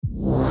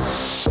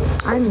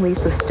I'm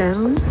Lisa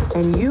Stone,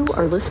 and you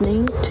are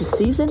listening to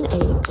Season 8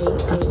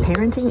 of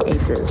Parenting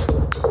Aces.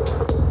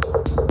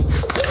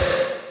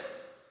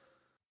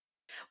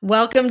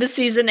 Welcome to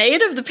Season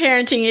 8 of the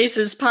Parenting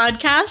Aces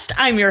podcast.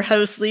 I'm your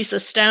host, Lisa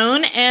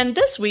Stone, and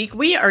this week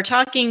we are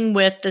talking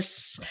with the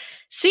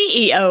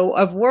CEO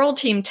of World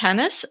Team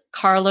Tennis,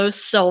 Carlos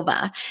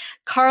Silva.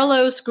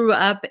 Carlos grew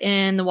up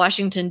in the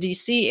Washington,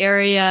 D.C.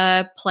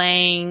 area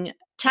playing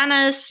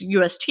tennis,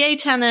 USTA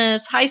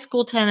tennis, high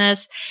school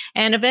tennis,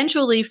 and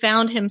eventually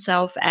found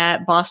himself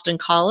at Boston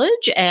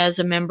College as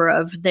a member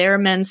of their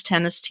men's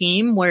tennis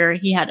team, where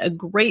he had a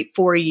great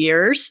 4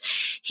 years.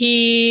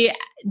 He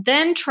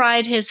then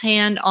tried his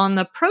hand on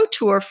the pro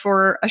tour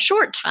for a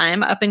short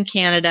time up in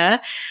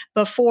Canada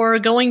before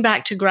going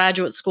back to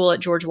graduate school at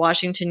George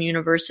Washington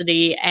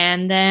University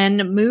and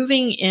then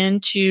moving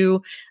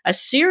into a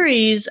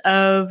series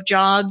of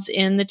jobs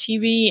in the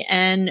TV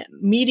and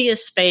media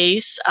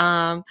space,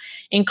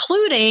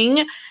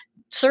 including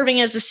serving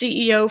as the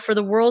CEO for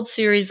the World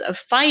Series of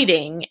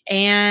Fighting.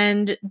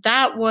 And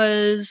that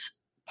was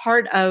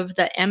part of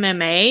the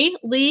MMA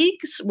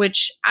leagues,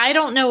 which I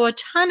don't know a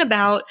ton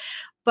about,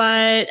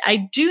 but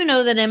I do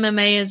know that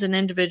MMA is an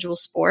individual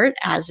sport,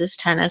 as is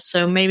tennis.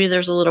 So maybe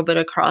there's a little bit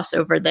of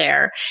crossover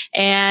there.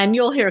 And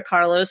you'll hear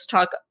Carlos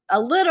talk a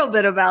little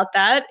bit about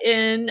that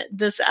in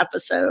this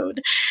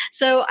episode.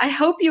 So I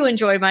hope you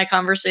enjoy my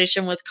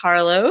conversation with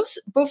Carlos.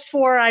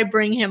 Before I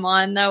bring him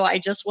on, though, I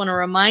just want to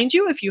remind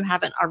you, if you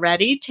haven't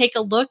already, take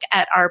a look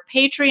at our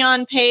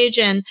Patreon page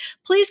and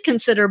please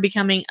consider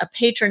becoming a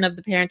patron of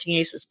the Parenting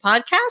Aces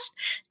podcast.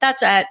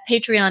 That's at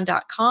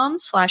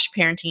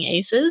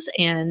patreon.com/parentingaces.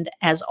 And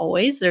as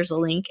always, there's a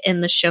link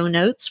in the show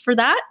notes for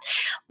that.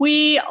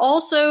 We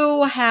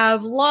also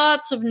have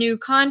lots of new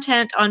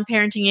content on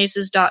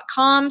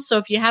parentingaces.com. So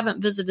if you haven't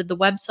visited the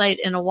website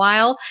in a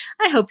while,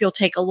 I hope you'll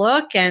take a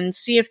look and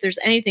see if there's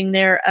anything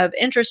there of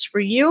interest for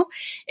you.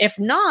 If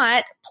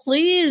not,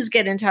 please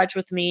get in touch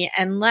with me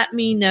and let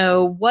me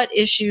know what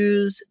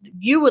issues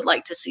you would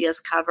like to see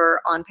us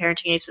cover on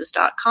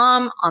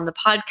parentingaces.com, on the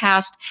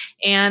podcast,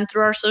 and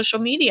through our social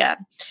media.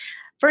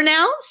 For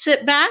now,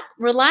 sit back,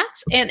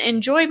 relax, and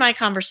enjoy my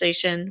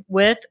conversation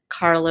with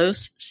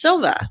Carlos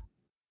Silva.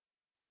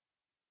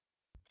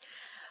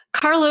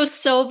 Carlos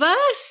Silva,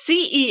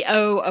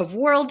 CEO of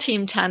World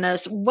Team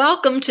Tennis,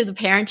 welcome to the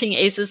Parenting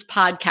Aces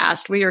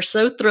podcast. We are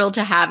so thrilled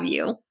to have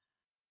you.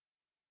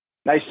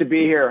 Nice to be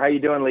here. How you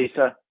doing,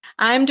 Lisa?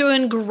 I'm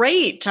doing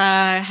great.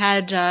 I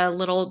had a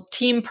little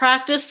team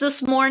practice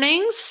this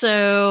morning,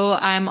 so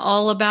I'm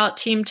all about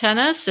team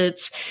tennis.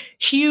 It's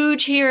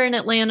huge here in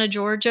Atlanta,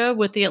 Georgia,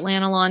 with the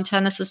Atlanta Lawn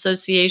Tennis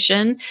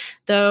Association.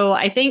 Though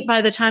I think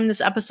by the time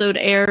this episode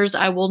airs,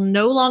 I will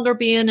no longer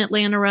be an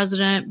Atlanta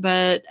resident,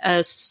 but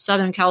a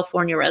Southern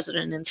California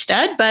resident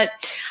instead. But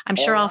I'm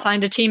sure I'll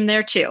find a team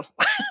there too.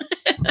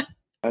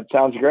 That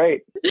sounds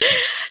great.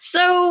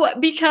 So,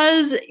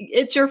 because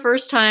it's your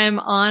first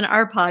time on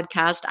our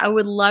podcast, I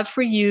would love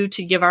for you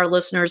to give our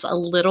listeners a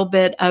little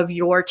bit of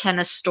your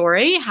tennis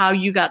story, how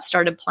you got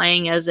started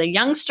playing as a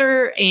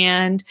youngster,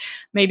 and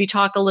maybe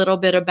talk a little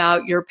bit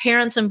about your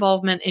parents'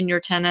 involvement in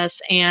your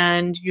tennis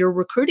and your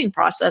recruiting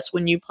process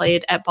when you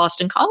played at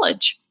Boston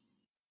College.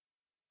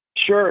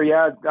 Sure.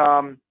 Yeah.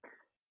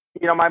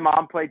 My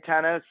mom played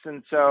tennis,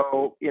 and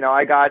so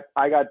I got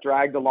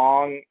dragged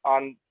along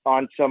on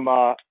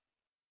some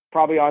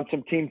probably on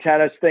some team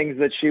tennis things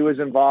that she was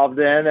involved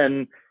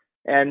in.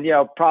 And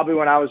probably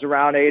when I was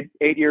around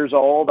eight years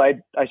old,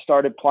 I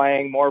started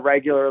playing more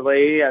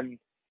regularly, and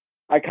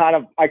I kind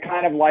of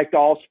liked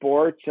all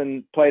sports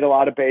and played a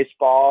lot of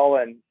baseball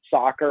and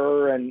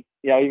soccer and,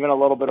 even a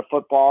little bit of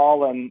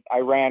football, and I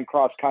ran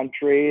cross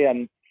country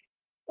and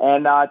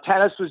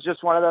tennis was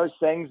just one of those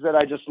things that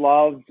I just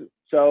loved.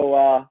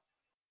 So,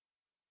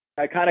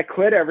 I kind of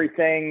quit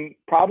everything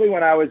probably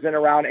when I was in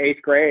around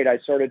 8th grade. I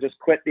sort of just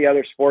quit the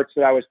other sports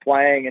that I was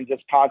playing and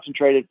just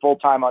concentrated full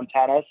time on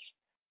tennis,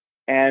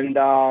 and,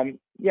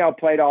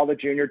 played all the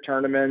junior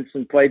tournaments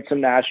and played some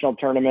national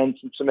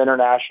tournaments and some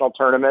international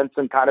tournaments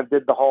and kind of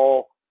did the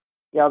whole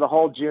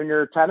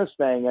junior tennis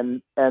thing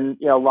and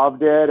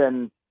loved it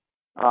and,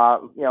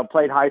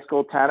 played high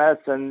school tennis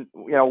and,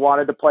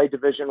 wanted to play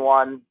Division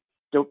I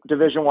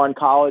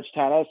college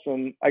tennis.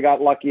 And I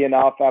got lucky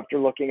enough after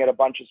looking at a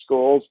bunch of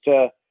schools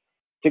to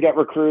get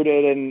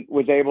recruited and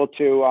was able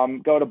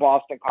to go to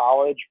Boston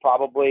College,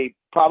 probably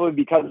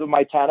because of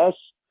my tennis,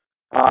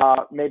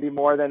 maybe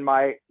more than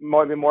my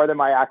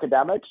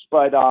academics,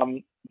 but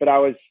I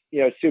was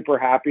super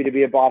happy to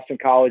be a Boston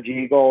College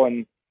Eagle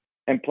and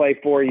play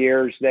 4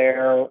 years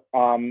there.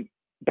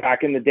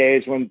 Back in the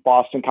days when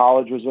Boston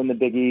College was in the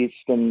Big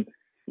East, and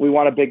we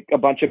won a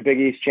bunch of Big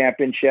East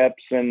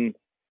championships and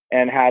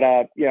had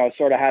a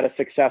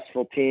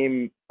successful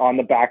team on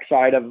the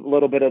backside of a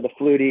little bit of the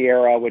Flutie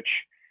era, which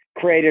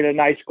created a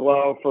nice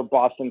glow for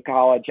Boston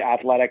College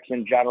athletics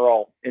in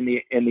general in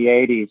the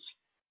 80s,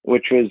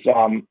 which was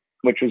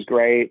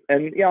great.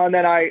 And, and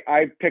then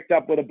I picked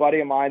up with a buddy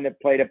of mine that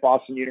played at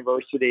Boston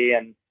University,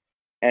 and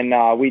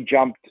we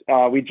jumped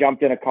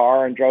in a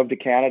car and drove to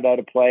Canada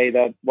to play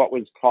what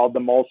was called the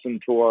Molson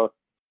Tour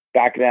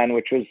back then,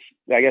 which was,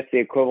 I guess, the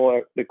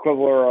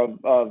equivalent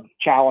of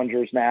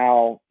Challengers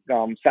now,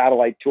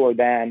 satellite tour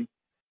then.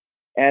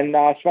 And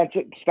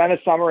spent a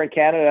summer in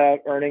Canada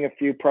earning a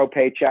few pro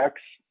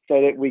paychecks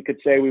so that we could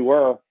say we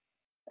were.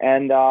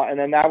 And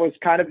then that was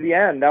kind of the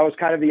end. That was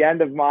kind of the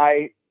end of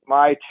my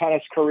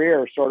tennis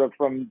career, sort of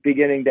from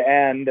beginning to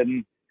end.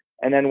 And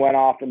then went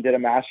off and did a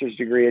master's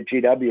degree at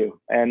GW.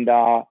 And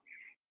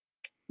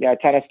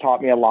tennis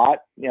taught me a lot.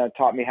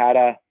 Taught me how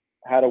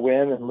to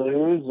win and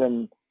lose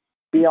and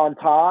be on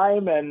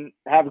time and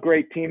have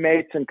great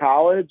teammates in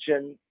college.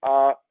 And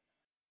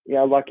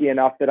lucky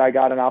enough that I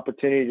got an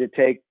opportunity to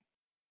take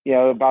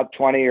about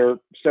 20 or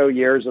so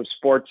years of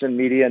sports and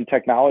media and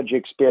technology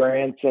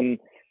experience, and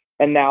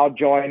now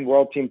join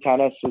World Team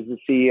Tennis as the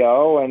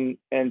CEO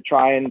and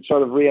try and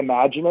sort of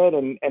reimagine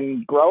it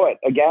and grow it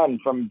again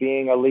from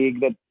being a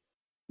league that,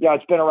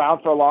 it's been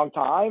around for a long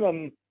time.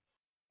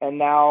 And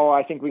now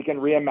I think we can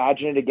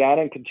reimagine it again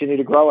and continue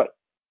to grow it.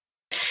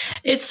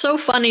 It's so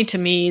funny to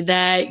me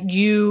that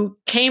you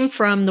came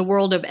from the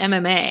world of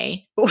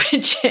MMA,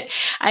 which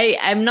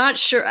I'm not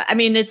sure. I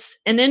mean, it's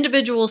an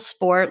individual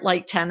sport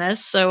like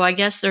tennis, so I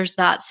guess there's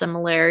that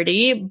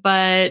similarity,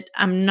 but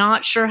I'm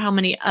not sure how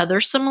many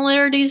other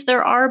similarities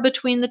there are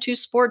between the two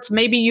sports.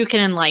 Maybe you can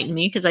enlighten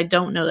me because I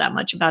don't know that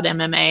much about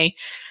MMA.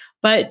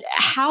 But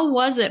how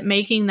was it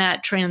making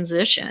that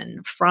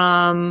transition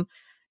from,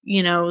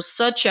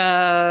 such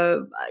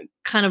a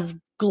kind of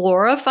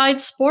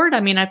glorified sport? I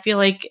mean, I feel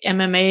like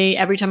MMA,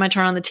 every time I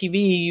turn on the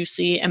TV, you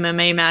see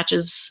MMA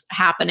matches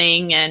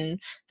happening and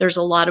there's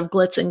a lot of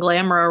glitz and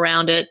glamour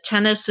around it.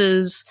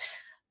 Tennis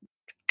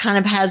kind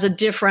of has a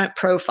different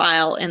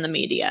profile in the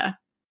media.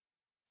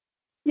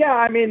 Yeah,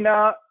 I mean,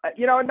 not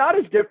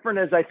as different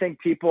as I think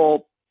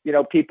people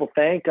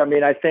think. I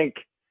mean, I think,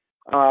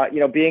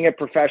 being a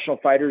professional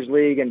fighters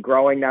league and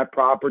growing that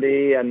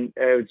property, and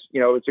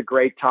it's a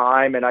great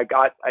time. And I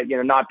got,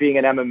 not being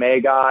an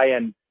MMA guy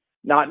and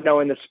not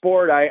knowing the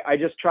sport, I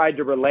just tried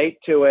to relate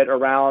to it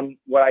around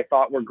what I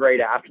thought were great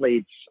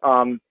athletes.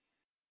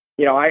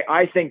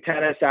 I think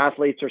tennis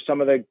athletes are some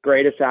of the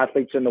greatest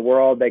athletes in the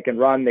world. They can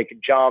run, they can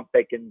jump,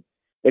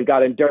 they've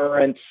got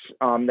endurance.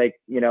 They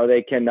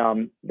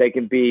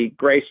can be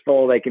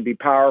graceful, they can be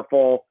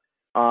powerful.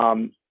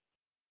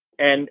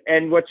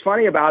 And what's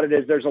funny about it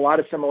is there's a lot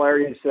of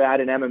similarities to that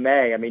in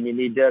MMA. I mean, you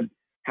need to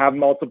have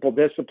multiple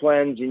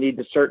disciplines. You need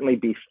to certainly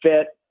be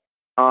fit.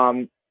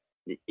 And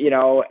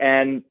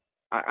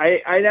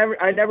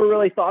I never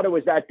really thought it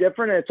was that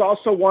different. And it's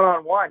also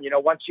one-on-one.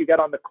 Once you get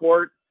on the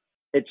court,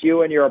 it's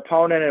you and your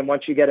opponent. And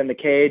once you get in the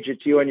cage,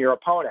 it's you and your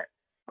opponent.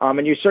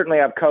 And you certainly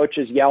have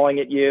coaches yelling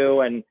at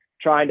you and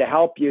trying to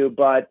help you,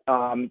 but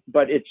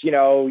it's,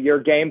 your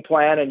game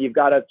plan, and you've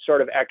got to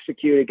sort of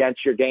execute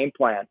against your game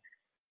plan.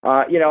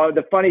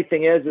 The funny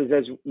thing is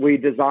as we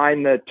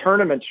design the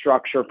tournament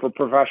structure for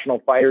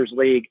Professional Fighters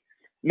League,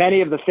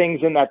 many of the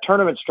things in that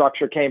tournament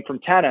structure came from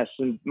tennis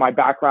and my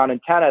background in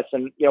tennis.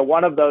 And,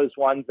 one of those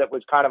ones that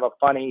was kind of a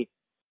funny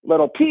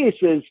little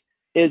piece is,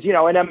 in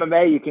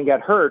MMA, you can get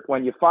hurt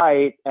when you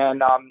fight.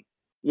 And,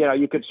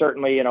 you could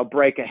certainly,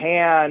 break a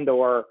hand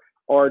or,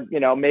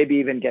 maybe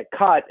even get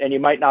cut, and you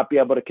might not be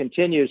able to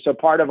continue. So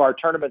part of our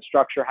tournament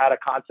structure had a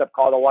concept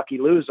called a lucky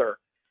loser.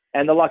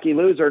 And the lucky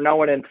loser, no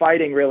one in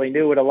fighting really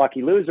knew what a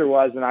lucky loser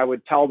was. And I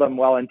would tell them,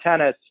 well, in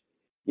tennis,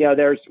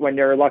 when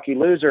you're a lucky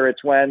loser,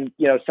 it's when,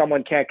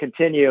 someone can't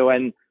continue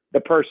and the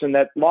person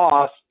that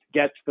lost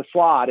gets the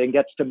slot and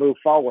gets to move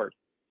forward.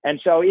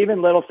 And so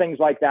even little things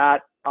like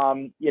that,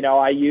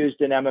 I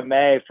used in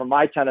MMA from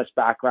my tennis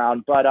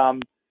background, but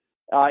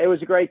it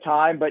was a great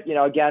time. But,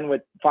 again,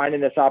 with finding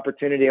this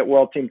opportunity at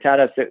World Team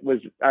Tennis,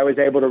 I was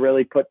able to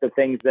really put the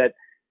things that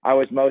I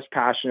was most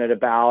passionate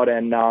about,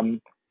 and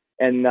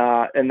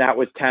that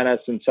was tennis.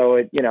 And so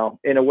it,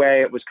 in a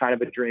way, it was kind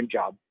of a dream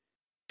job.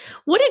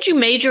 What did you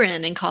major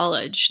in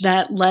college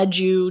that led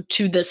you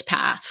to this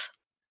path?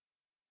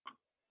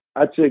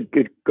 That's a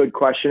good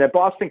question. At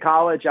Boston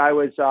College, I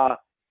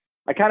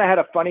kind of had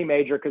a funny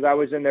major because I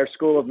was in their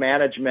School of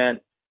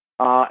Management,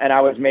 and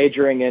I was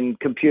majoring in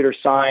computer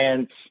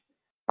science.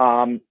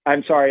 I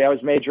was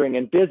majoring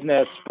in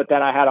business, but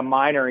then I had a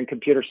minor in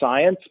computer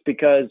science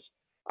because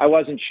I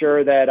wasn't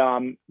sure that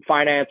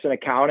finance and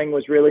accounting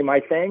was really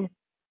my thing.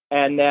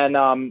 And then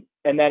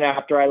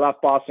after I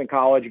left Boston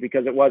College,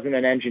 because it wasn't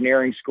an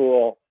engineering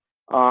school,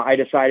 I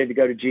decided to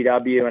go to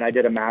GW, and I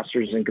did a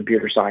master's in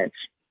computer science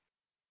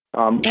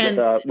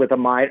with a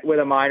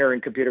minor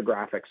in computer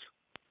graphics.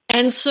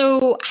 And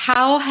so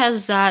how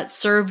has that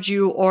served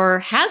you, or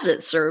has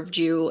it served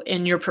you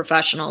in your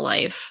professional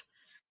life?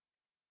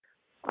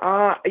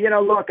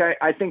 Look,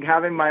 I think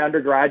having my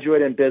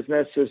undergraduate in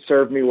business has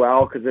served me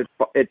well because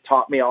it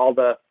taught me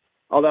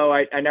although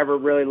I never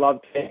really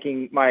loved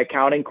taking my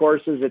accounting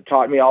courses, it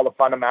taught me all the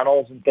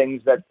fundamentals and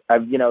things that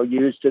I've,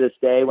 used to this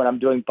day when I'm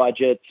doing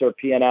budgets or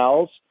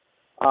P&Ls.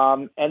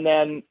 And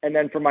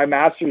then from my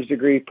master's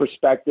degree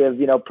perspective,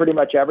 pretty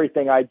much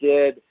everything I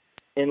did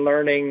in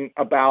learning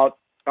about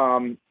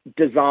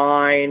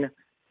design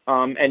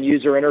and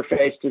user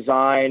interface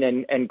design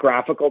and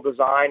graphical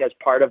design as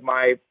part of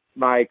my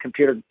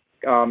computer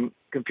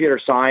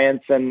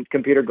science and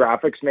computer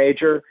graphics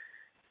major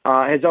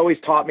has always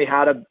taught me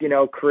how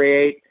to,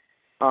 create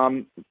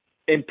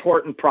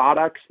important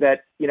products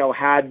that,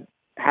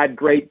 had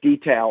great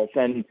details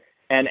and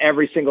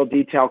every single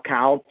detail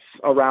counts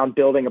around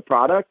building a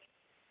product.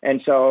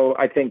 And so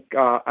I think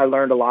I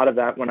learned a lot of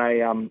that when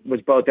I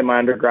was both in my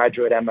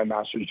undergraduate and my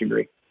master's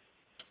degree.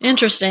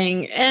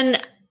 Interesting.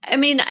 And I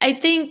mean, I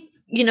think,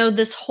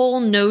 this whole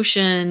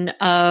notion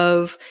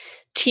of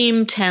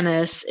team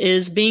tennis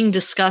is being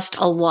discussed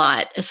a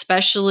lot,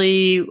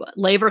 especially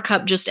Laver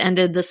Cup just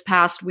ended this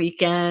past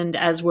weekend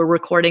as we're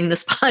recording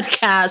this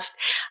podcast.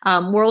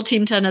 World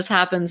Team Tennis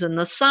happens in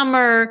the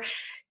summer.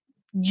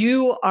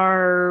 You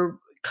are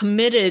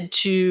committed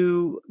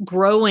to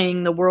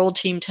growing the World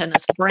Team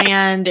Tennis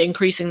brand,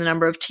 increasing the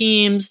number of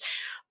teams.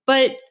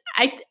 But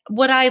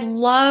what I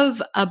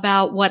love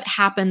about what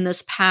happened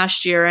this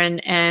past year,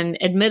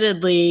 and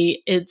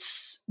admittedly,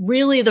 it's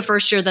really the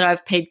first year that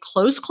I've paid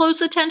close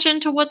attention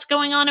to what's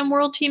going on in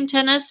World Team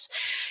Tennis,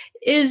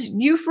 is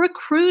you've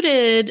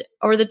recruited,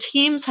 or the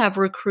teams have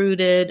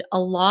recruited, a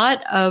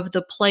lot of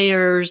the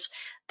players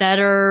that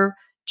are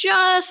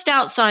just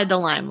outside the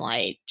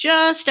limelight,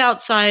 just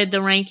outside the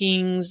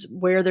rankings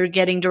where they're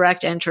getting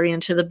direct entry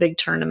into the big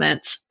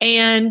tournaments.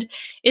 And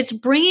it's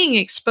bringing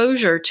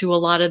exposure to a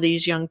lot of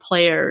these young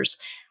players.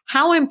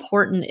 How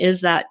important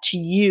is that to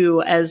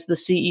you as the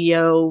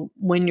CEO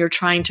when you're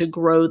trying to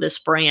grow this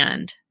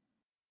brand?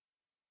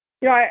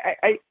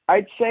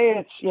 I'd say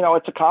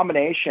it's a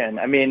combination.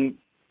 I mean,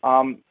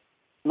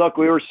 look,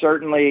 we were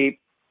certainly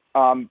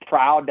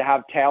proud to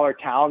have Taylor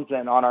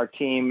Townsend on our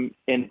team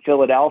in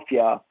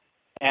Philadelphia.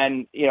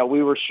 And,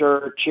 we were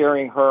sure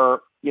cheering her,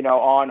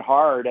 on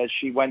hard as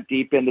she went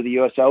deep into the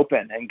U.S.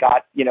 Open and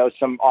got,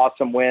 some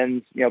awesome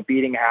wins,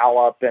 beating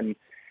Halep and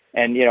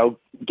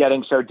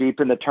getting so deep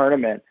in the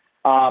tournament.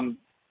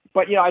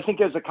 But, I think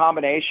there's a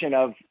combination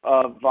of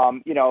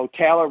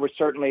Taylor was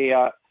certainly,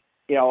 a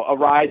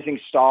rising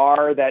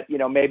star that,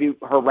 maybe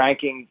her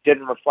ranking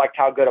didn't reflect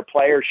how good a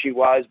player she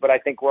was. But I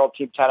think World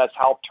Team Tennis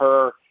helped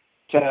her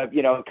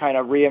to, kind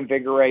of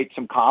reinvigorate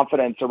some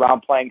confidence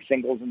around playing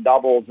singles and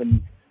doubles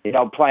and,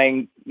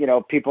 playing,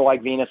 people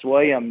like Venus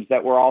Williams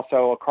that were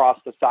also across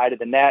the side of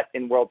the net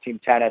in World Team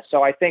Tennis.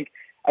 So I think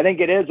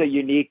it is a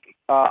unique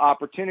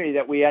opportunity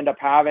that we end up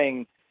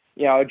having,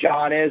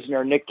 John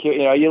Isner, Nick,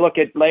 you look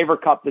at Laver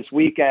Cup this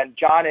weekend,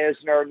 John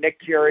Isner, Nick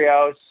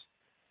Kyrgios,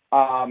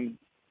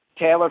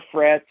 Taylor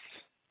Fritz,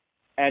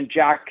 and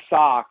Jack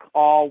Sock,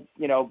 all,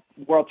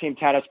 World Team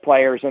Tennis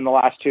players in the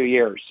last 2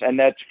 years. And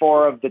that's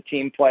 4 of the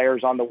team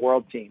players on the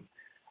world team.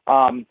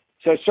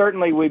 So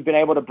certainly we've been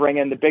able to bring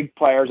in the big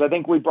players. I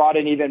think we brought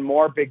in even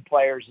more big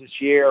players this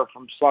year,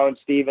 from Sloane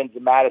Stephens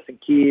and Madison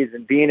Keys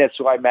and Venus,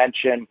 who I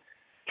mentioned,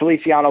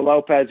 Feliciano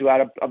Lopez, who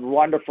had a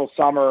wonderful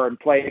summer and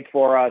played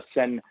for us,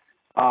 and,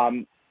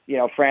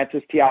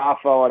 Francis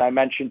Tiafoe, and I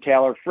mentioned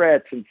Taylor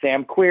Fritz and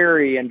Sam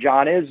Querrey and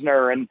John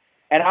Isner. And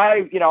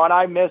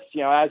I miss,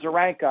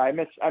 Azarenka,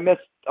 I miss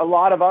a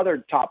lot of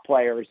other top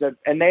players,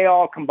 and they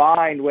all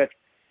combined with,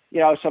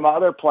 some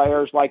other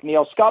players like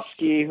Neil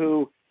Skupski,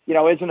 who,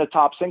 isn't a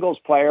top singles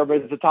player, but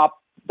is a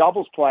top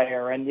doubles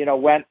player and,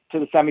 went to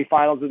the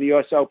semifinals of the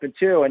U.S. Open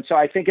too. And so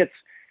I think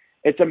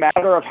it's a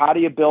matter of how do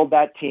you build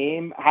that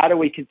team? How do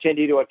we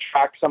continue to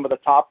attract some of the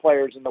top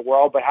players in the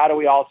world? But how do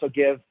we also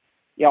give,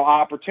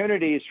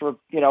 opportunities for,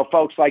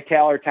 folks like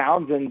Taylor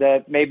Townsend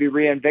to maybe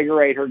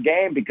reinvigorate her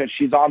game because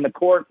she's on the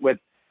court with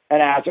an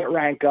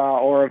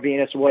Azarenka or a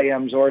Venus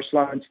Williams or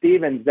Sloane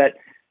Stephens that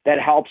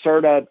helps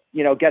her to,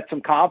 get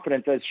some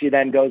confidence as she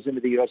then goes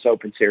into the U.S.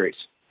 Open series.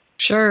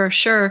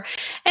 Sure.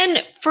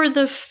 And for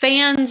the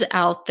fans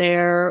out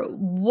there,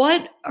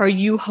 what are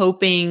you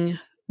hoping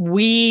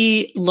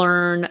we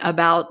learn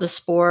about the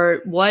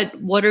sport?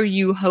 What are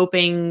you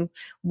hoping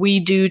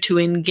we do to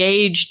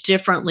engage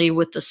differently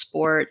with the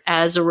sport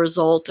as a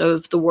result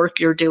of the work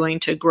you're doing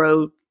to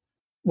grow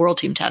World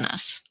Team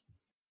Tennis?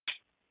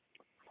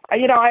 I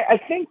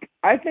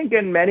think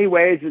in many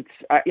ways it's,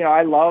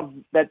 I love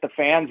that the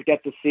fans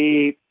get to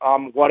see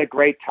what a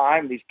great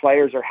time these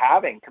players are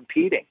having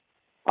competing.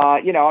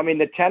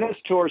 The tennis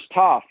tour is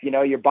tough.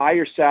 You're by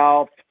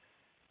yourself.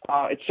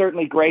 It's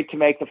certainly great to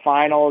make the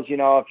finals.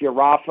 If you're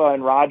Rafa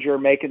and Roger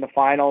making the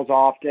finals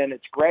often,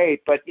 it's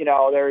great. But,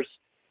 there's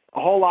a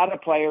whole lot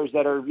of players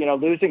that are,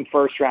 losing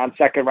first round,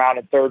 second round,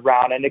 and third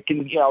round. And it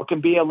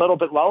can be a little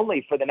bit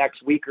lonely for the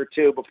next week or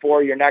two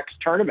before your next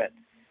tournament.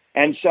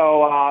 And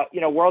so,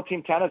 World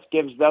Team Tennis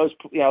gives those,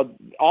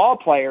 all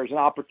players an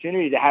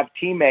opportunity to have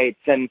teammates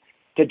and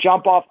to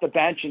jump off the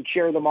bench and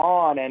cheer them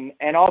on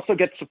and also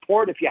get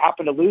support if you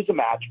happen to lose a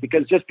match,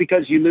 because just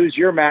because you lose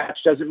your match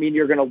doesn't mean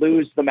you're going to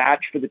lose the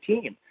match for the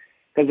team,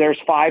 because there's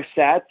 5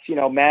 sets,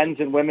 men's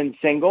and women's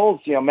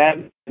singles,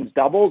 men's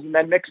doubles and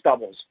then mixed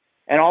doubles.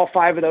 And all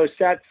 5 of those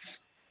sets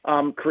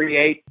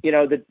create,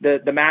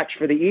 the match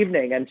for the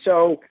evening. And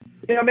so,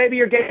 maybe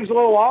your game's a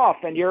little off,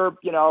 and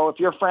if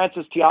you're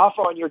Frances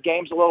Tiafoe and your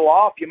game's a little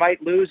off, you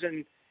might lose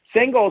in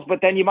singles, but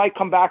then you might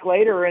come back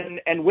later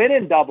and win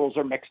in doubles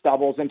or mixed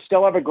doubles and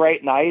still have a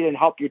great night and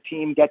help your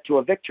team get to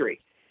a victory.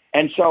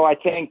 And so I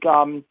think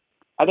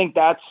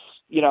that's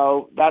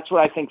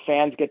what I think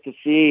fans get to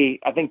see.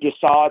 I think you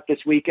saw it this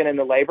weekend in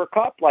the Laver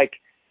Cup.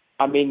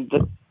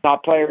 The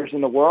top players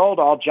in the world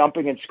all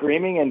jumping and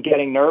screaming and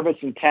getting nervous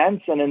and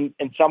tense, and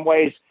in some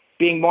ways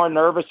being more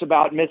nervous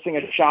about missing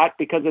a shot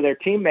because of their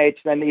teammates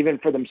than even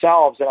for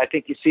themselves. And I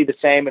think you see the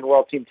same in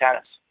World Team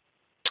Tennis.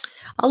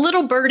 A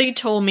little birdie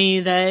told me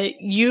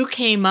that you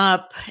came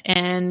up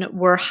and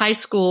were high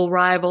school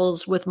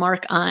rivals with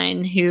Mark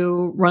Ein,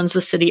 who runs the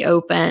City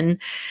Open.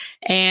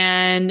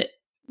 And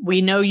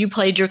we know you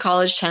played your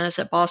college tennis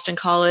at Boston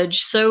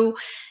College. So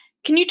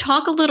can you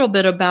talk a little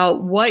bit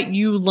about what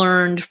you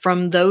learned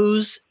from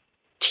those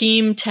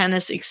team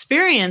tennis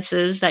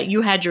experiences that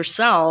you had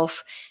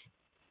yourself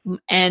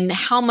and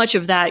how much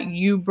of that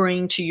you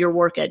bring to your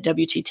work at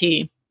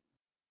WTT?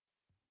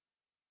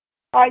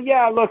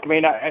 Yeah, look,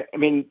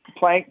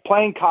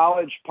 playing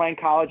college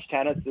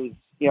tennis is,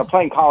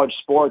 playing college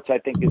sports, I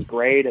think is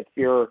great. If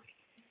you're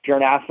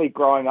an athlete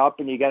growing up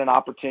and you get an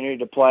opportunity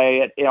to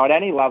play at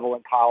any level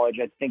in college,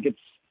 I think it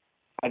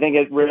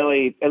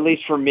really, at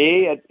least for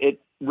me, it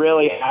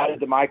really added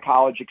to my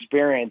college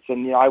experience.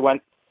 And, I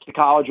went to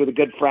college with a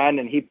good friend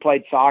and he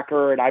played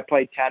soccer and I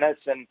played tennis,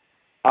 and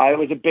it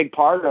was a big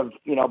part of,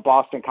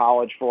 Boston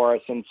College for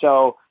us. And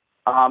so,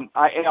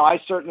 I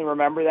certainly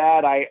remember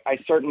that. I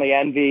certainly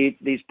envy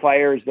these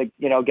players that,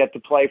 get to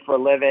play for a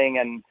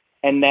living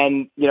and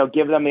then,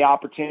 give them the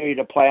opportunity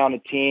to play on a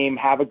team,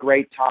 have a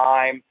great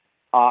time,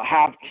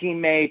 have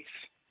teammates,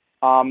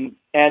 and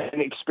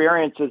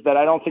experiences that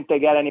I don't think they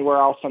get anywhere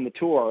else on the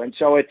tour. And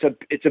so it's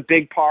a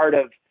big part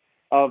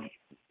of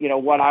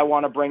what I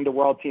want to bring to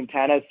World Team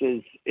Tennis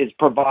is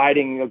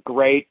providing a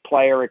great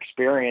player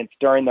experience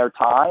during their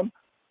time.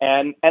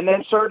 And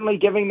then certainly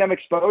giving them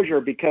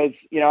exposure because,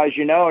 as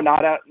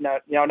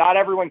not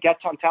everyone gets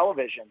on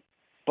television,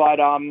 but,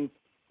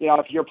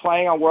 if you're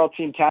playing on World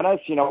Team Tennis,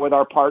 with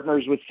our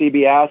partners with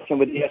CBS and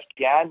with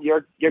ESPN,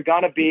 you're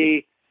going to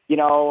be,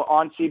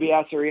 on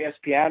CBS or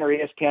ESPN or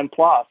ESPN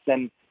Plus.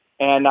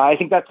 And I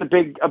think that's a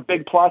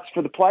big plus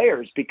for the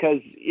players because,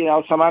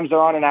 sometimes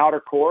they're on an outer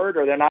court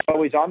or they're not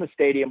always on the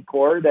stadium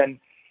court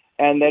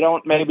and they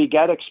don't maybe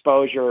get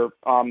exposure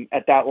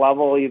at that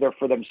level either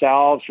for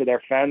themselves, for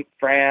their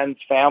friends,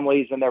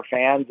 families, and their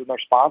fans and their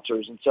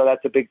sponsors. And so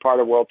that's a big part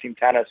of World Team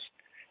Tennis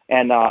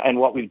and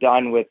what we've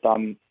done with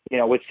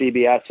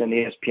CBS and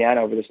ESPN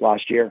over this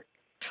last year.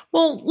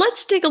 Well,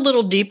 let's dig a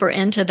little deeper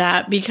into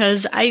that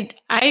because I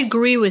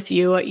agree with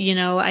you.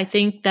 I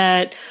think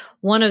that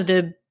one of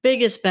the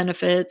biggest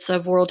benefits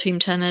of World Team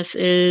Tennis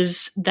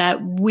is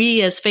that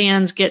we as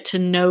fans get to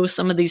know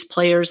some of these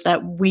players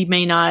that we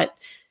may not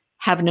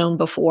have known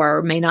before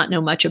or may not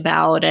know much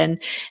about. And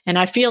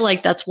I feel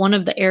like that's one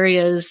of the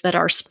areas that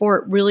our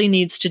sport really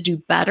needs to do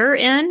better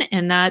in.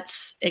 And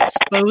that's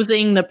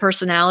exposing the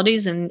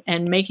personalities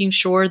and making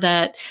sure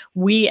that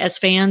we as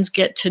fans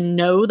get to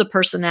know the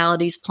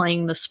personalities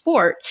playing the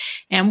sport.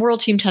 And World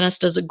Team Tennis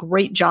does a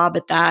great job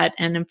at that.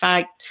 And in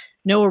fact,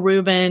 Noah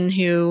Rubin,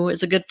 who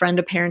is a good friend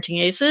of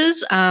Parenting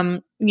Aces,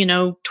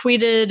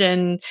 tweeted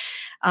and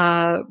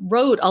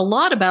wrote a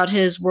lot about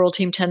his World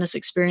Team Tennis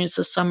experience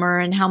this summer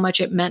and how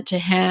much it meant to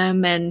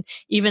him. And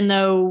even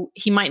though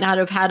he might not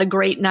have had a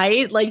great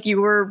night, like you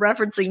were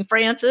referencing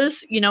Frances,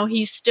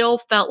 he still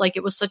felt like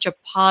it was such a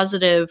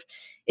positive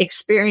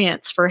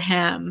experience for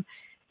him.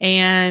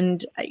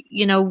 And,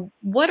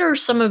 what are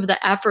some of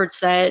the efforts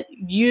that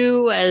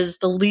you as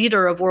the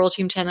leader of World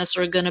Team Tennis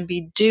are going to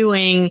be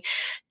doing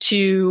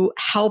to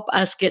help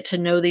us get to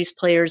know these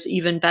players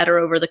even better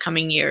over the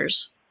coming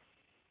years?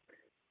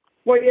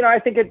 Well, I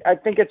think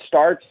it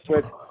starts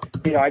with,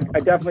 I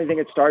definitely think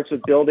it starts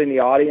with building the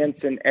audience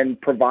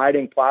and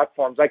providing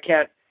platforms. I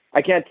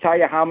can't tell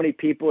you how many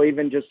people,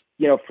 even just,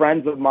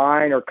 friends of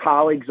mine or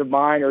colleagues of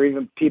mine, or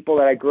even people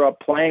that I grew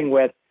up playing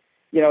with,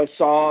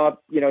 saw,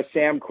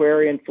 Sam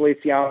Querrey and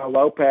Feliciano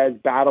Lopez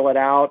battle it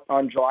out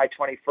on July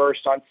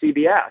 21st on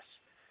CBS.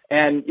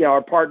 And,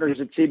 our partners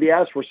at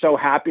CBS were so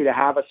happy to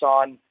have us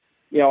on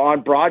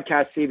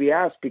broadcast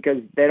CBS because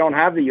they don't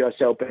have the U.S.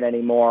 Open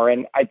anymore.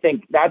 And I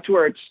think that's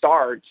where it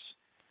starts.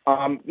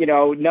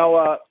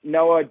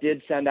 Noah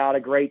did send out a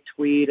great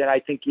tweet, and I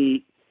think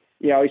he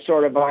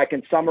sort of, I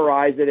can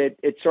summarize it.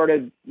 It sort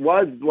of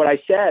was what I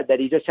said, that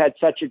he just had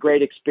such a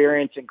great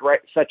experience and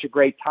such a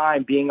great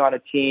time being on a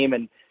team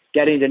and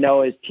getting to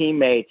know his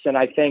teammates. And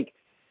I think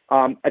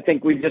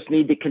we just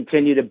need to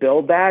continue to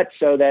build that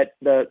so that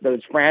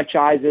those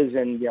franchises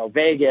in,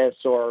 Vegas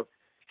or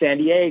San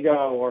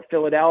Diego or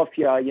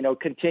Philadelphia,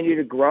 continue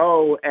to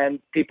grow and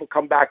people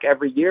come back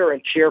every year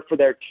and cheer for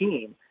their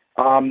team.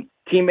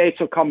 Teammates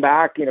will come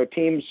back,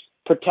 teams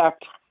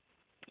protect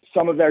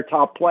some of their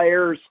top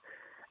players.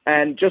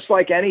 And just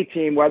like any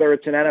team, whether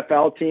it's an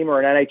NFL team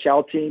or an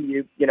NHL team,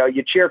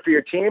 you cheer for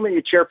your team and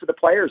you cheer for the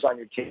players on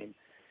your team.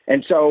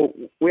 And so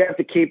we have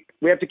to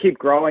keep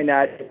growing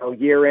that,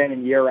 year in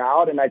and year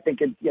out. And I think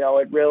it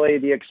really,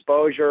 the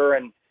exposure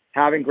and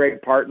having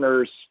great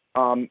partners,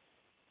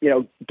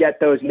 get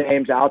those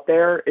names out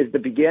there is the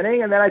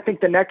beginning. And then I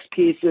think the next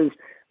piece is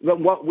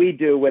what we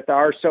do with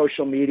our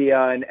social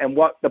media and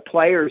what the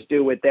players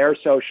do with their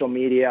social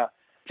media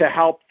to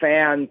help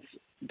fans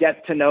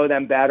get to know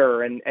them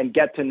better and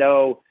get to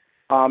know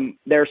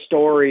their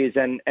stories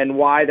and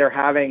why they're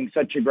having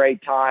such a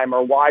great time,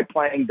 or why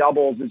playing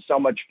doubles is so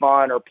much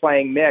fun, or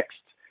playing mixed,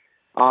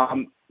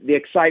 the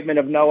excitement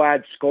of no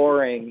ad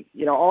scoring.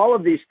 All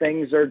of these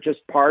things are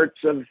just parts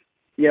of,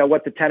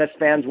 what the tennis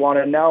fans want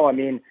to know. I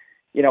mean,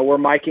 we're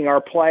miking our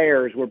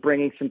players, we're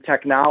bringing some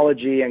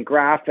technology and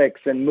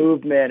graphics and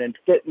movement and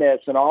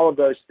fitness and all of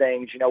those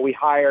things. We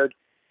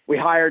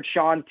hired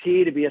Sean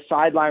T to be a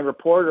sideline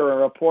reporter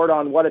and report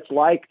on what it's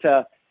like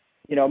to,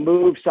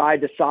 move side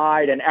to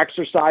side, and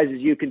exercises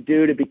you can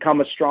do to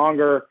become a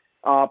stronger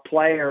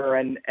player.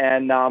 And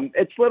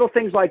it's little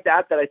things like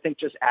that I think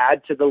just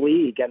add to the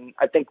league. And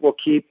I think we'll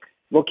keep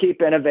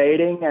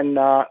innovating, and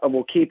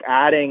we'll keep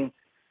adding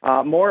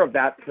more of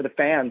that for the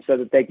fans so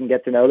that they can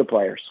get to know the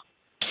players.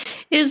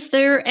 Is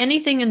there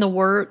anything in the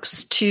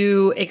works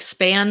to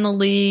expand the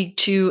league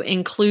to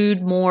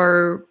include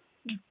more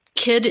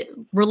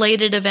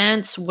kid-related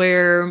events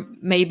where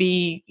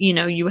maybe,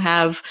 you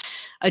have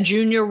a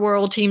junior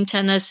world team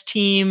tennis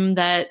team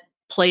that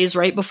plays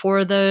right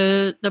before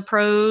the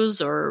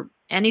pros, or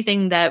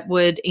anything that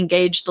would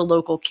engage the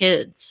local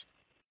kids?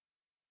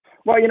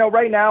 Well,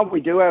 right now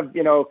we do have,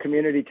 a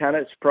community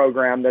tennis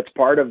program that's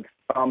part of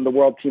the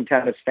World Team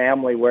Tennis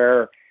family,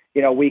 where,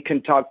 we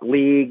conduct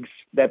leagues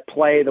that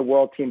play the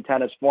World Team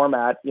Tennis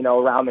format,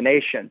 around the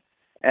nation.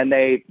 And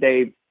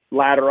they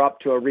ladder up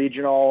to a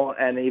regional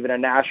and even a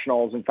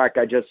nationals. In fact,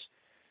 I just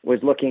was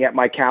looking at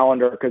my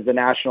calendar because the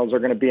nationals are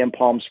going to be in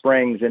Palm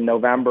Springs in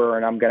November,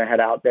 and I'm going to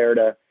head out there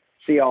to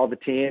see all the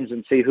teams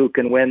and see who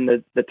can win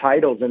the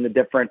titles in the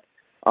different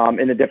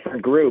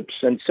groups.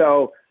 And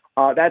so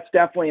that's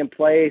definitely in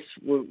place.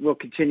 We'll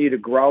continue to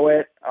grow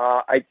it.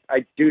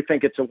 I do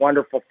think it's a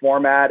wonderful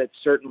format. It's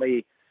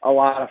certainly a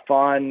lot of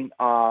fun.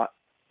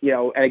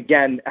 And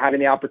again, having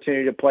the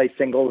opportunity to play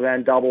singles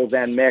and doubles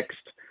and mixed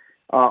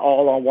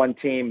all on one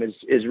team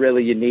is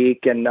really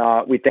unique. And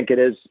we think it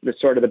is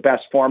the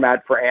best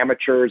format for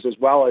amateurs as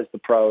well as the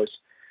pros.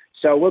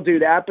 So we'll do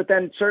that. But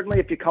then certainly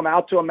if you come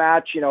out to a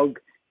match,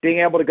 being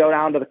able to go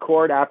down to the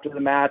court after the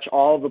match,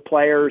 all of the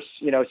players,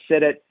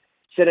 sit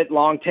at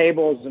long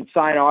tables and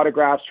sign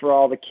autographs for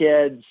all the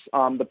kids.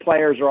 The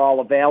players are all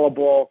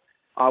available.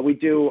 We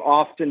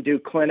often do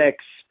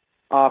clinics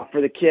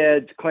for the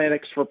kids,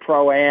 clinics for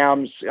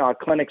pro-ams,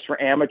 clinics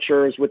for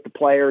amateurs with the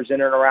players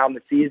in and around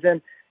the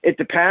season. It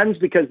depends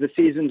because the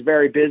season's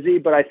very busy,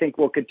 but I think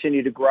we'll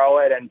continue to grow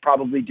it and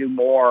probably do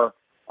more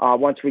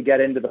once we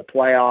get into the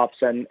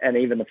playoffs and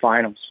even the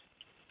finals.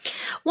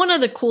 One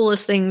of the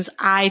coolest things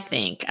I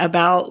think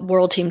about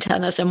World Team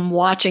Tennis and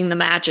watching the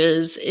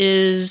matches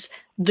is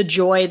the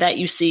joy that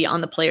you see on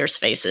the players'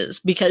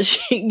 faces, because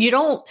you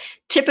don't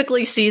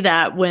typically see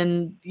that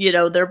when,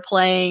 they're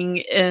playing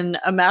in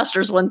a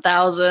Masters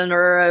 1000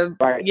 or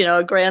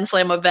a Grand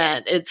Slam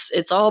event.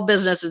 It's all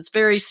business. It's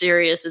very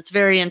serious. It's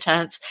very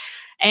intense.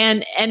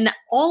 And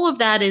all of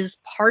that is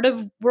part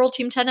of World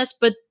Team Tennis,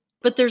 but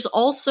there's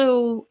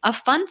also a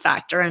fun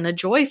factor and a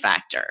joy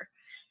factor.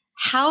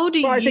 How do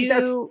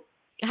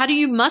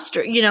you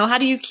muster, how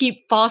do you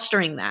keep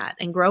fostering that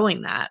and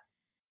growing that?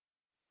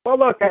 Well,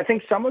 look, I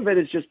think some of it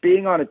is just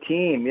being on a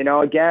team.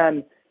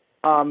 Again,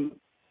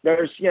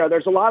 there's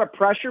a lot of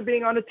pressure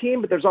being on a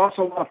team, but there's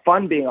also a lot of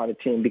fun being on a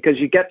team because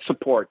you get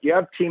support. You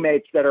have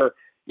teammates that are,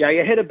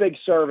 you hit a big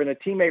serve and a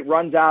teammate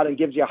runs out and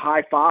gives you a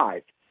high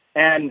five.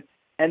 And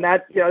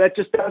that, that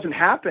just doesn't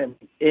happen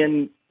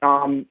in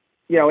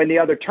the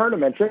other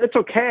tournaments. And it's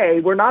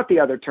okay. We're not the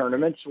other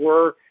tournaments.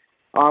 We're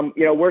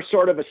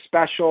sort of a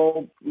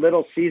special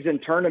little season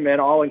tournament,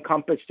 all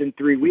encompassed in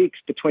 3 weeks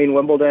between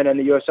Wimbledon and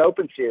the U.S.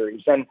 Open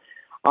Series. And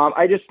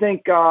I just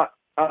think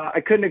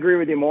I couldn't agree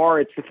with you more.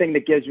 It's the thing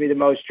that gives me the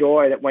most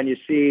joy, that when you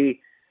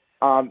see,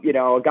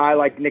 a guy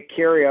like Nick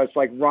Kyrgios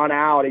run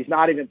out, he's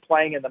not even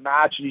playing in the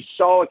match, and he's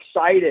so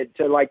excited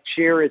to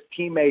cheer his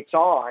teammates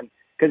on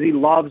because he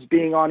loves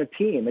being on a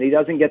team, and he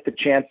doesn't get the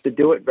chance to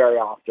do it very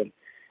often.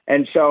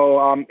 And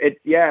so it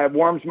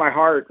warms my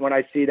heart when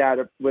I see that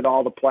with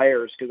all the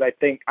players, because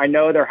I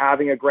know they're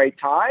having a great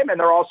time and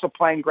they're also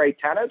playing great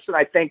tennis. And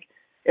I think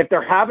if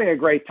they're having a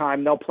great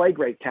time, they'll play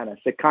great tennis.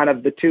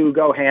 The two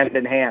go hand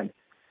in hand.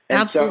 And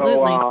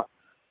absolutely. So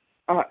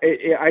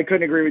I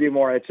couldn't agree with you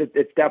more. It's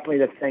definitely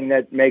the thing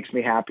that makes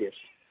me happiest.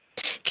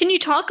 Can you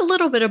talk a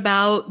little bit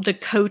about the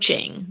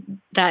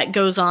coaching that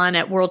goes on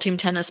at World Team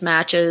Tennis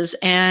matches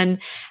and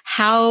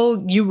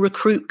how you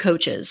recruit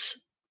coaches?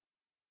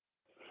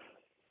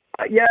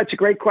 Yeah, it's a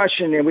great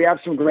question. And we have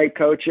some great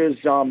coaches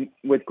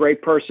with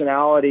great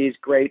personalities,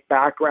 great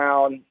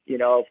background,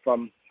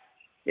 from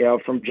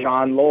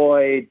John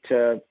Lloyd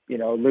to,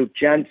 Luke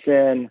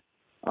Jensen,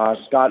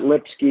 Scott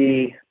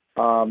Lipsky,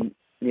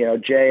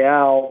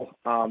 JL.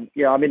 I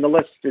mean, the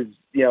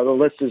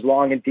list is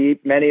long and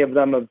deep. Many of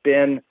them have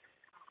been,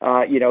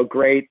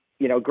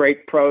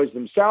 great pros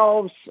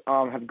themselves,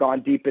 have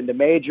gone deep into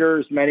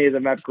majors. Many of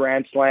them have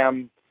Grand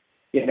Slam,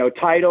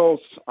 titles.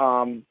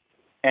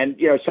 And,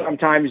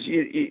 sometimes,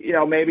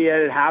 maybe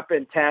it had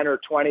happened 10 or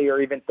 20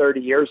 or even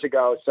 30 years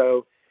ago.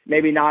 So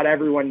maybe not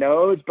everyone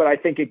knows, but I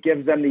think it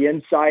gives them the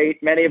insight.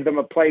 Many of them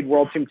have played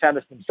World Team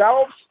Tennis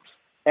themselves.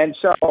 And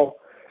so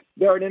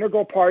they're an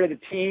integral part of the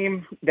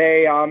team.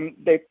 They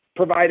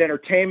provide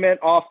entertainment.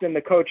 Often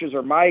the coaches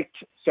are mic'd,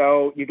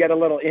 so you get a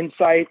little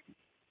insight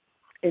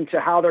into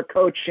how they're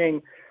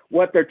coaching,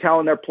 what they're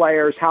telling their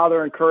players, how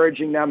they're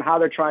encouraging them, how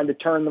they're trying to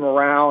turn them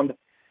around.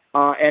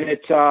 And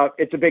it's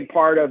a big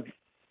part of,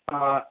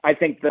 I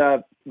think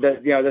the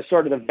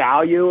sort of the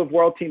value of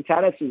World Team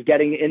Tennis is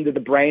getting into the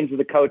brains of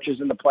the coaches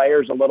and the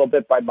players a little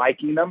bit by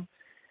micing them.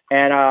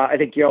 And I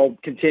think you'll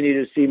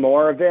continue to see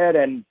more of it.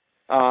 And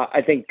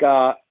I think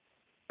more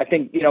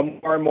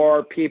and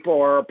more people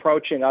are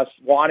approaching us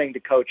wanting to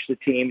coach the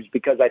teams,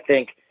 because I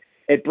think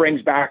it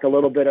brings back a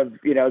little bit of,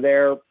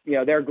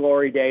 their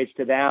glory days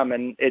to them.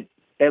 And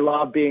they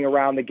love being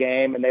around the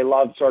game, and they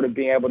love sort of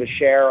being able to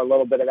share a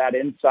little bit of that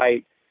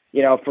insight,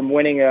 from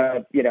winning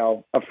a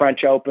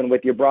French Open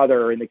with your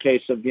brother in the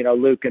case of,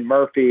 Luke and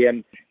Murphy,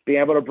 and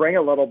being able to bring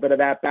a little bit of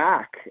that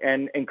back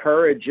and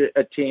encourage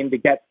a team to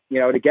get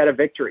a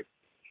victory.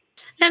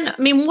 And I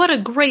mean, what a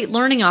great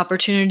learning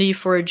opportunity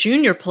for a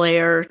junior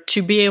player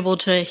to be able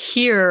to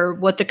hear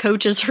what the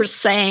coaches are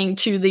saying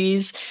to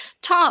these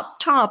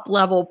top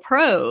level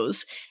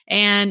pros,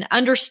 and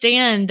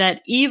understand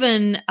that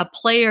even a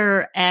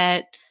player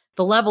at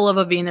the level of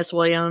a Venus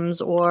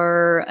Williams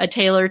or a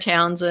Taylor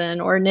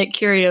Townsend or Nick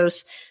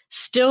Kyrgios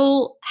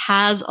still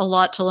has a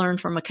lot to learn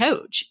from a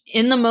coach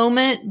in the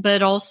moment,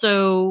 but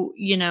also,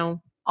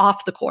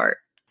 off the court.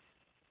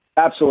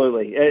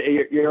 Absolutely.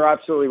 You're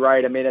absolutely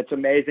right. I mean, it's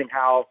amazing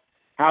how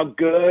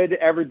good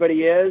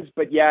everybody is,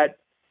 but yet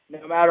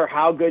no matter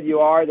how good you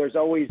are, there's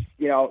always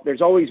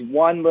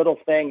one little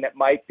thing that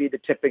might be the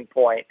tipping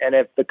point. And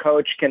if the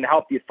coach can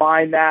help you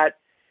find that,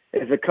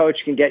 if the coach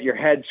can get your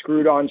head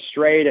screwed on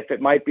straight, if it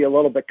might be a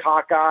little bit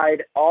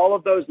cockeyed, all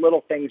of those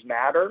little things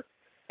matter.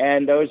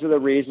 And those are the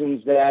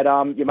reasons that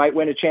you might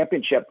win a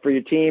championship for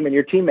your team and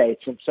your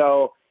teammates. And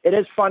so it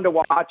is fun to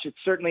watch. It's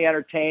certainly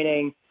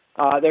entertaining.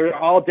 They're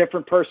all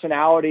different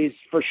personalities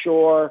for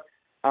sure.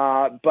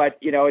 But,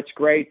 it's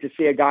great to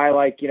see a guy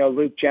like,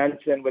 Luke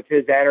Jensen with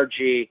his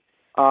energy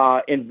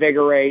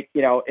invigorate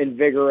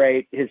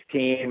his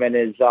team and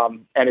his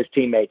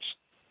teammates.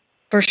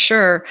 For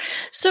sure.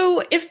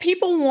 So if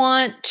people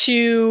want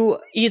to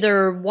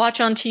either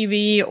watch on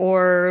TV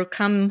or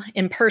come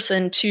in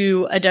person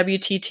to a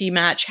WTT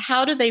match,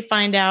 how do they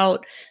find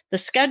out the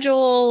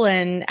schedule,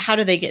 and how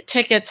do they get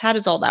tickets? How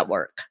does all that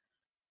work?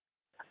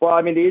 Well,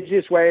 I mean, the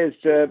easiest way is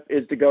to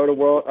go to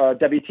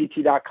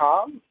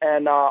WTT.com,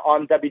 and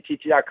on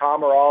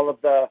WTT.com are all of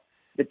the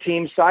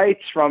team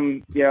sites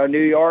from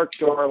New York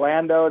to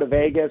Orlando to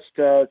Vegas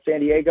to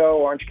San Diego,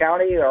 Orange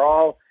County. They're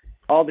all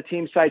the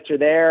team sites are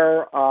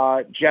there.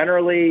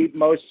 Generally,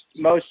 most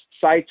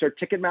sites are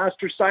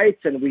Ticketmaster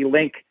sites, and we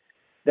link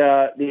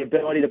the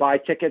ability to buy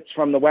tickets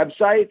from the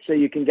website, so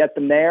you can get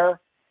them there.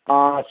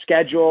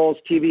 Schedules,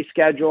 TV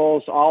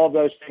schedules, all of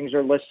those things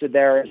are listed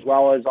there, as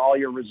well as all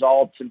your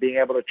results and being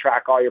able to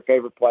track all your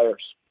favorite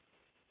players.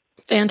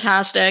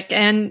 Fantastic.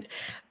 And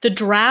the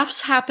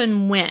drafts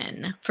happen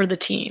when for the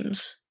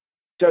teams?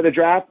 So the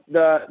draft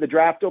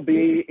will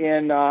be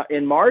in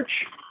March,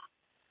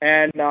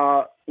 and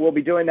we'll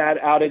be doing that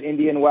out at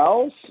Indian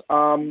Wells,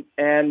 and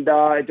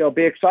it'll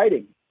be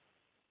exciting.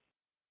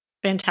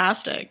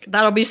 Fantastic.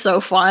 That'll be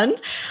so fun.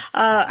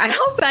 I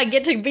hope I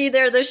get to be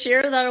there this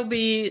year. That'd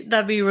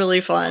be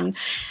really fun.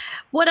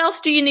 What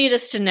else do you need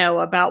us to know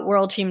about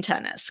World Team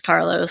Tennis,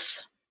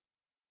 Carlos?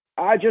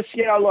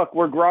 Look,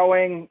 we're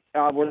growing.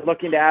 We're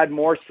looking to add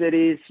more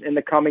cities in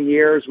the coming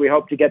years. We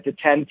hope to get to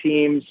 10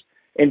 teams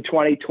in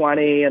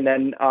 2020, and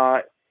then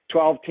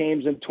 12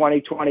 teams in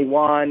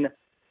 2021.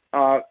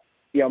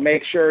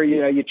 Make sure,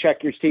 you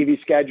check your TV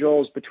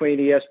schedules between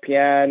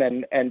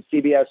ESPN and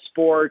CBS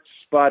Sports,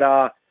 but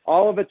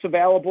all of it's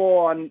available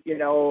on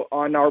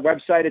our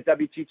website at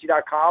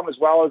WTT.com, as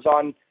well as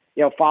on,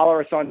 follow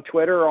us on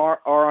Twitter or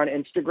on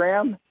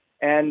Instagram.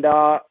 And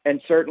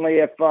certainly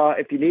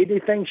if you need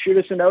anything, shoot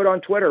us a note on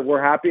Twitter.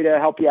 We're happy to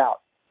help you out.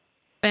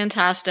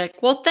 Fantastic.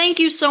 Well, thank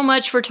you so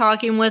much for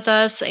talking with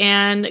us,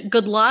 and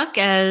good luck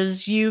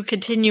as you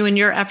continue in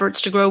your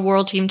efforts to grow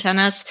World Team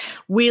Tennis.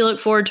 We look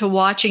forward to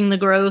watching the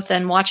growth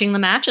and watching the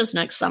matches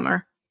next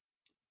summer.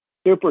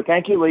 Super.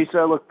 Thank you,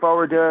 Lisa. Look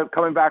forward to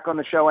coming back on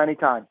the show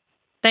anytime.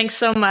 Thanks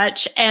so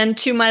much. And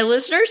to my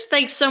listeners,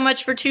 thanks so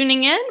much for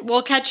tuning in.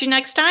 We'll catch you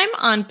next time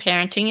on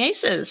Parenting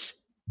Aces.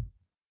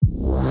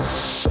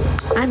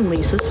 I'm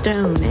Lisa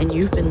Stone, and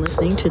you've been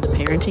listening to the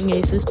Parenting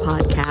Aces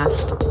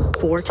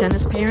podcast. For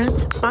tennis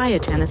parents, by a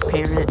tennis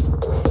parent.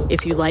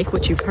 If you like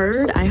what you've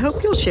heard, I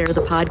hope you'll share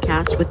the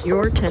podcast with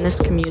your tennis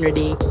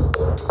community.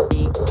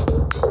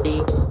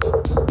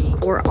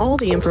 For For all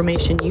the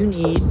information you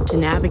need to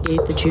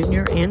navigate the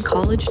junior and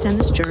college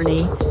tennis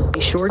journey, be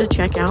sure to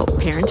check out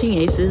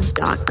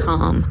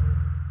parentingaces.com.